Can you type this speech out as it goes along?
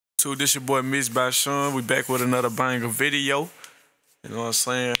So this your boy Miss by Sean. We back with another banger video. You know what I'm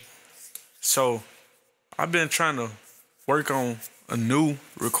saying? So I've been trying to work on a new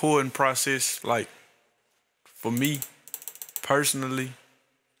recording process, like for me personally.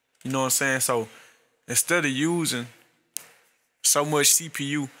 You know what I'm saying? So instead of using so much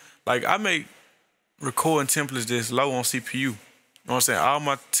CPU, like I make recording templates that's low on CPU. You know what I'm saying? All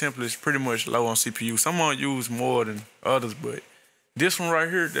my templates pretty much low on CPU. Some I use more than others, but this one right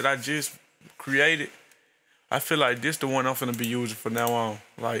here that I just created, I feel like this the one I'm finna be using from now on.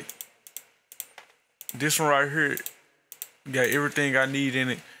 Like, this one right here got everything I need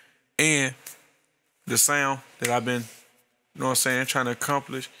in it, and the sound that I've been, you know what I'm saying, trying to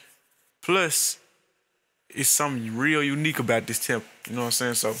accomplish. Plus, it's something real unique about this temp, you know what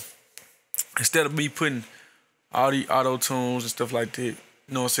I'm saying? So, instead of me putting all the auto-tunes and stuff like that, you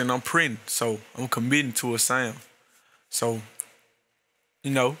know what I'm saying, I'm printing, so I'm committing to a sound. So, you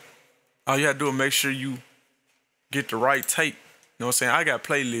know, all you gotta do is make sure you get the right take. You know what I'm saying? I got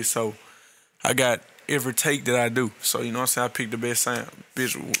playlists, so I got every take that I do. So, you know what I'm saying? I pick the best sound.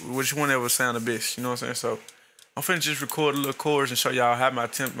 Bitch, which one ever sound the best, you know what I'm saying? So, I'm finna just record a little chorus and show y'all how my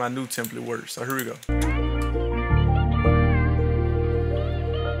new template works. So, here we go.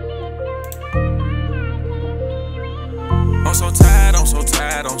 I'm so tired, I'm so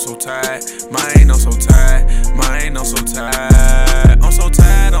tired, I'm so tired. Mine, I'm so tired, mine, I'm so tired. I'm so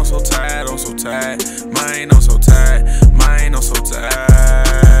tired, I'm so tired, I'm so tired. Mine, I'm so tired, mine, I'm so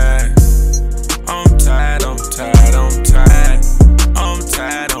tired. I'm tired, I'm tired, I'm tired. I'm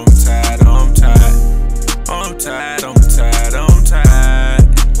tired, I'm tired, I'm tired. I'm tired, I'm tired, I'm tired.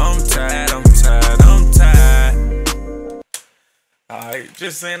 I'm tired, I'm tired, I'm tired. Alright,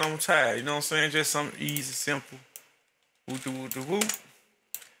 just saying I'm tired, you know what I'm saying? Just something easy, simple. Woo.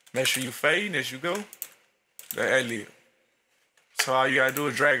 Make sure you fade as you go. The ad-lib. So all you gotta do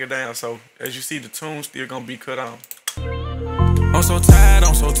is drag it down. So as you see, the tune still gonna be cut on. I'm so tired,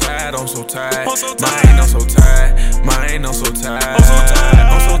 I'm so tired, I'm so tired. Mine, I'm so tired. Mine, I'm so tired.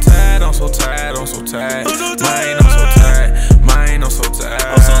 I'm so tired, I'm so tired, I'm so tired. Mine, I'm so tired. Mine, I'm so tired.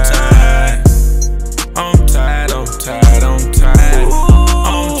 I'm so tired. I'm tired, I'm tired, I'm tired.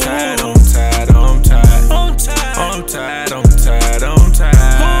 I'm tired, I'm tired, I'm tired. I'm tired, I'm tired, I'm tired.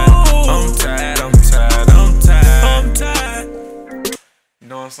 I'm tired, I'm tired, I'm tired. I'm tired. You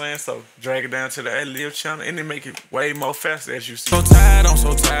know what I'm saying? So drag it down to the ad-lib channel and then make it way more faster as you see. So tired, I'm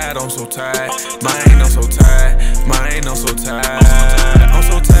so tired, I'm so tired. Mine, I'm so tired. Mine, I'm so tired. I'm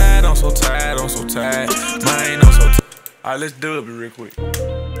so tired, I'm so tired, I'm so tired. Mine, I'm so tired. Alright, let's do it real quick.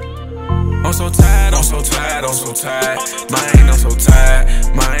 I'm so tired, I'm so tired, I'm so tired. Mine, I'm so tired.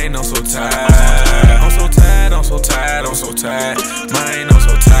 Mine, I'm so tired. I'm so tired, I'm so tired, I'm so tired. Mine, I'm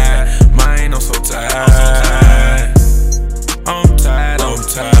so tired. Mine, I'm so tired. I'm tired, I'm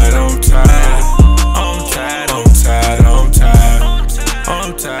tired, I'm tired. I'm tired, I'm tired, I'm tired.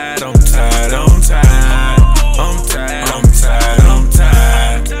 I'm tired, I'm tired, I'm tired. I'm tired, I'm tired, I'm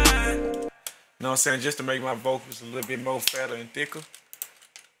tired. You know what I'm saying? Just to make my vocals a little bit more fatter and thicker.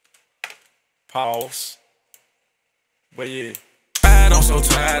 Pause. But yeah. I'm so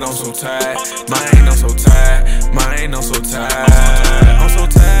tired, I'm so tired. Mine, I'm so tired. Mine, I'm so tired. I'm so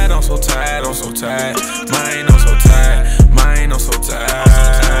tired, I'm so tired, I'm so tired. Mine, I'm so tired. Mine, I'm so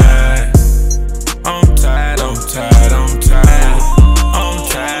tired. I'm tired, I'm tired, I'm tired. I'm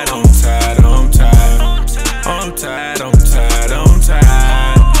tired, I'm tired, I'm tired. I'm tired, I'm tired, I'm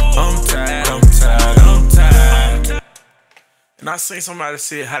tired. I'm tired, I'm tired, I'm tired. And I seen somebody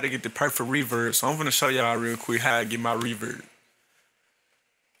say how to get the perfect reverb, so I'm gonna show y'all real quick how I get my reverb.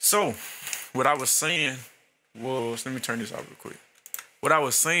 So, what I was saying was, let me turn this off real quick. What I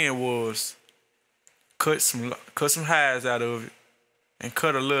was saying was, cut some highs out of it and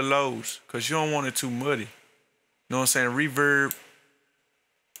cut a little lows, cause you don't want it too muddy. You know what I'm saying?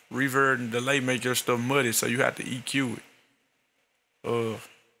 Reverb and delay make your stuff muddy, so you have to EQ it.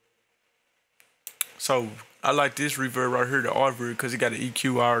 So I like this reverb right here, the R-verb, cause it got an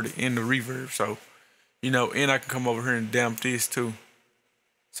EQ already in the reverb. So, you know, and I can come over here and damp this too.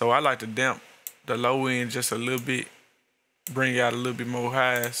 So I like to damp the low end just a little bit, bring out a little bit more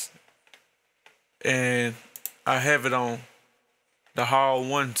highs. And I have it on the Hall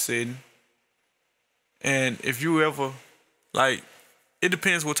 1 setting. And if you ever, like, it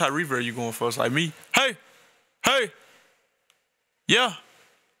depends what type of reverb you're going for. It's like me, hey, yeah,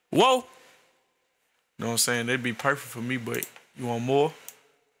 whoa. You know what I'm saying? That'd be perfect for me, but you want more?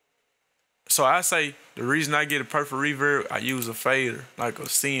 So I say the reason I get a perfect reverb, I use a fader, like a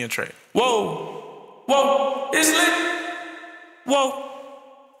scene track. Whoa, it's lit.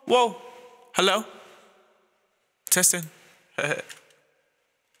 Whoa, hello, testing.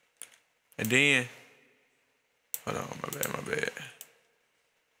 And then, hold on, my bad.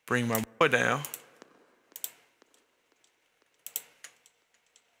 Bring my boy down.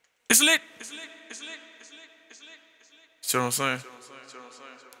 It's lit. See what I'm saying?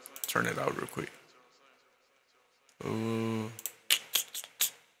 Turn it out real quick. Ooh.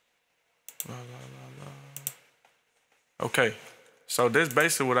 Okay, so that's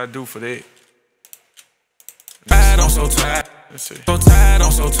basically what I do for that. I'm so tired. Let's see. I'm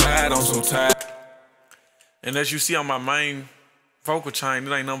so tired. And as you see on my main vocal chain,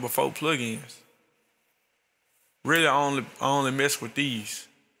 it ain't number 4 plugins. Really, I only mess with these,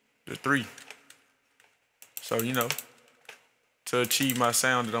 the 3. So, you know, to achieve my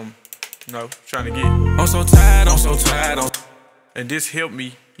sound that I'm, you know, trying to get. I'm so tired. And this helped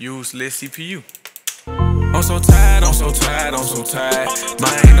me use less CPU. I'm so tired. Mine, I'm so tired. I'm so tired.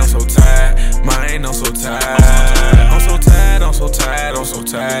 I'm so tired. Mine, I'm so tired. I'm so tired. I'm so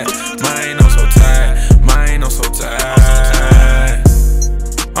tired. Mine, I'm so tired. I'm so tired.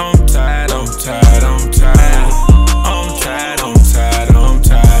 I'm tired. I'm tired. I'm tired. I'm tired. I'm tired. I'm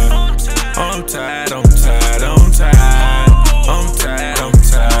tired. I'm tired. I'm tired. I'm tired. I'm tired. I'm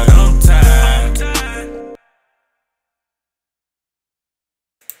tired. I'm tired.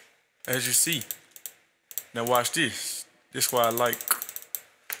 As you see. Now watch this. This is what I like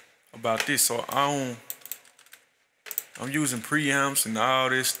about this. So I'm using preamps and all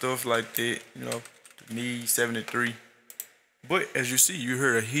this stuff like that, you know, the Neve 73. But as you see, you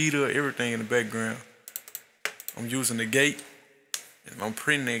hear a heater, everything in the background. I'm using the gate, and I'm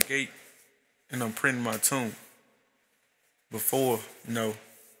printing that gate, and I'm printing my tune before, you know,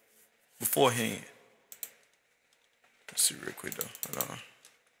 beforehand. Let's see real quick though. Hold on.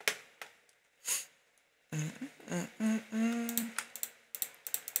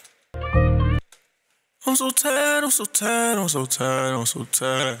 I'm so tired. So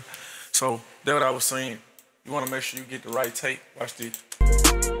that's what I was saying. You want to make sure you get the right tape. Watch this.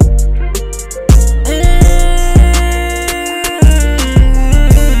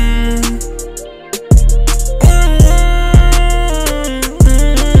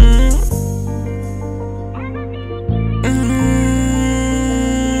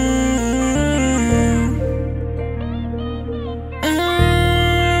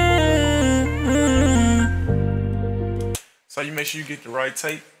 So you make sure you get the right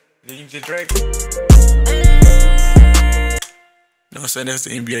tape, then you just drag it. You know what I'm saying? That's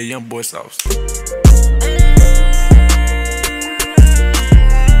the NBA YoungBoy sauce.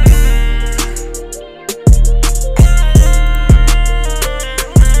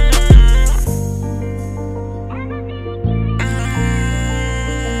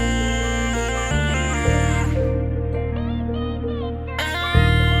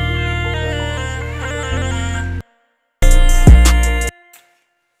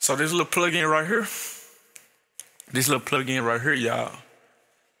 So this little plug-in right here, y'all,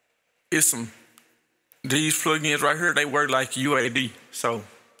 these plugins right here, they work like UAD. So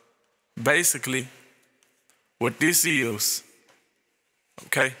basically, what this is,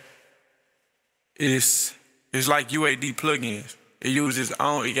 okay, it's like UAD plugins. It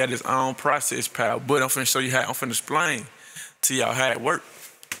got its own process power. But I'm finna show you how. I'm finna explain to y'all how it works.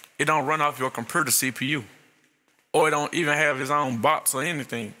 It don't run off your computer CPU. Or it don't even have its own box or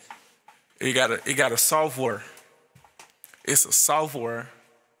anything. It got a software. It's a software,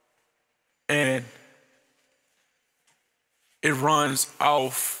 and it runs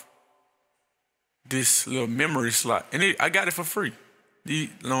off this little memory slot. And I got it for free. You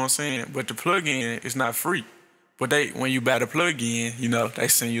know what I'm saying? But the plug-in is not free. But when you buy the plug-in, you know, they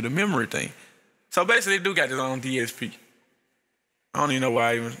send you the memory thing. So basically, it do got its own DSP. I don't even know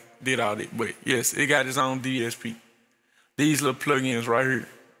why I even did all that, but yes, it got its own DSP. These little plugins right here.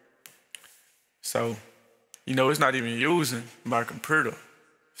 So, you know, it's not even using my computer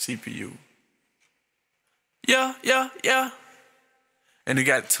CPU. Yeah. And they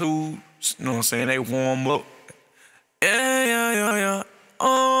got tools, you know what I'm saying? They warm up. Yeah.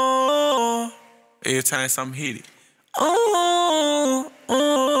 Oh. Every time something hit it. Oh.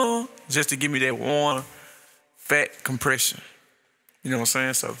 Just to give me that warm, fat compression. You know what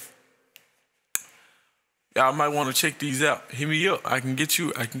I'm saying? So y'all might want to check these out. Hit me up. I can get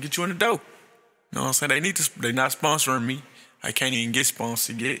you in the dough. You know what I'm saying? They not sponsoring me. I can't even get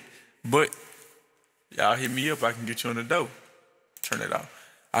sponsored yet. But y'all hit me up. I can get you in the dough. Turn it off.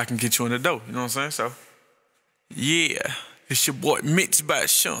 I can get you in the dough. You know what I'm saying? So yeah, it's your boy Mixed by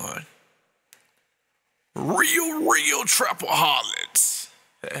Sean. Real trapaholics.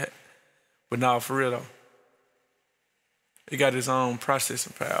 But nah, for real though. It got its own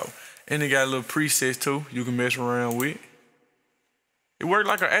processing power. And it got a little presets too you can mess around with. It worked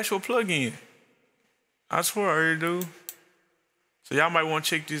like an actual plug-in. I swear it do. So y'all might want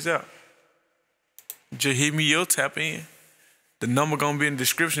to check this out. Just hit me up, tap in. The number gonna be in the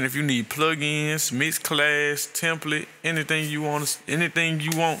description if you need plugins, mix class, template, anything you want.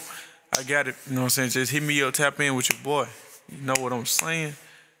 I got it. You know what I'm saying? Just hit me up, tap in with your boy. You know what I'm saying?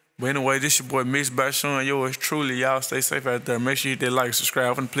 But anyway, this your boy Mixed by Sean. Yours truly. Y'all stay safe out there. Make sure you hit that like, subscribe.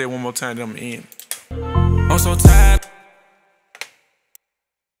 I'm gonna play it one more time, then I'm in. I'm so tired.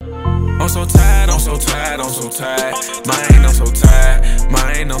 I'm so tired, I'm so tired, I'm so tired. Mine, I'm so tired.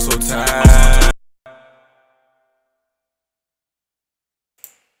 Mine, I'm so tired.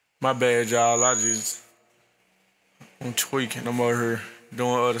 My bad, y'all. I'm tweaking. I'm over here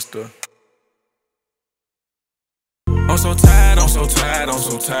doing other stuff. I'm so tired, I'm so tired, I'm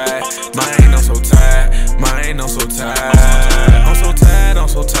so tired. Mine, I'm so tired. Mine, I'm so tired. I'm so tired, I'm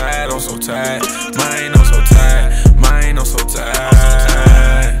so tired, I'm so tired. Mine, I'm so tired. Mine, I'm so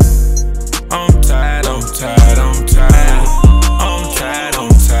tired. I'm tired, I'm tired, I'm tired. I'm tired, I'm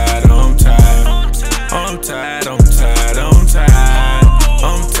tired, I'm tired. I'm tired, I'm tired, I'm tired.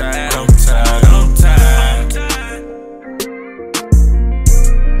 I'm tired, I'm tired, I'm tired.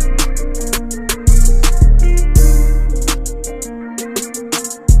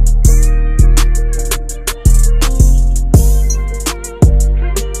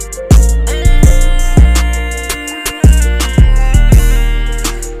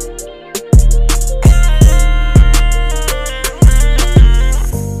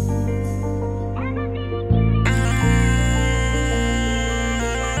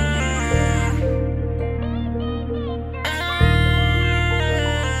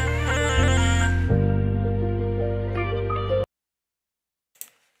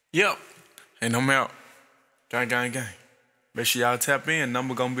 Yep, and I'm out. Gang, gang, gang. Make sure y'all tap in.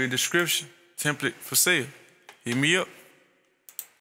 Number gonna be in the description. Template for sale. Hit me up.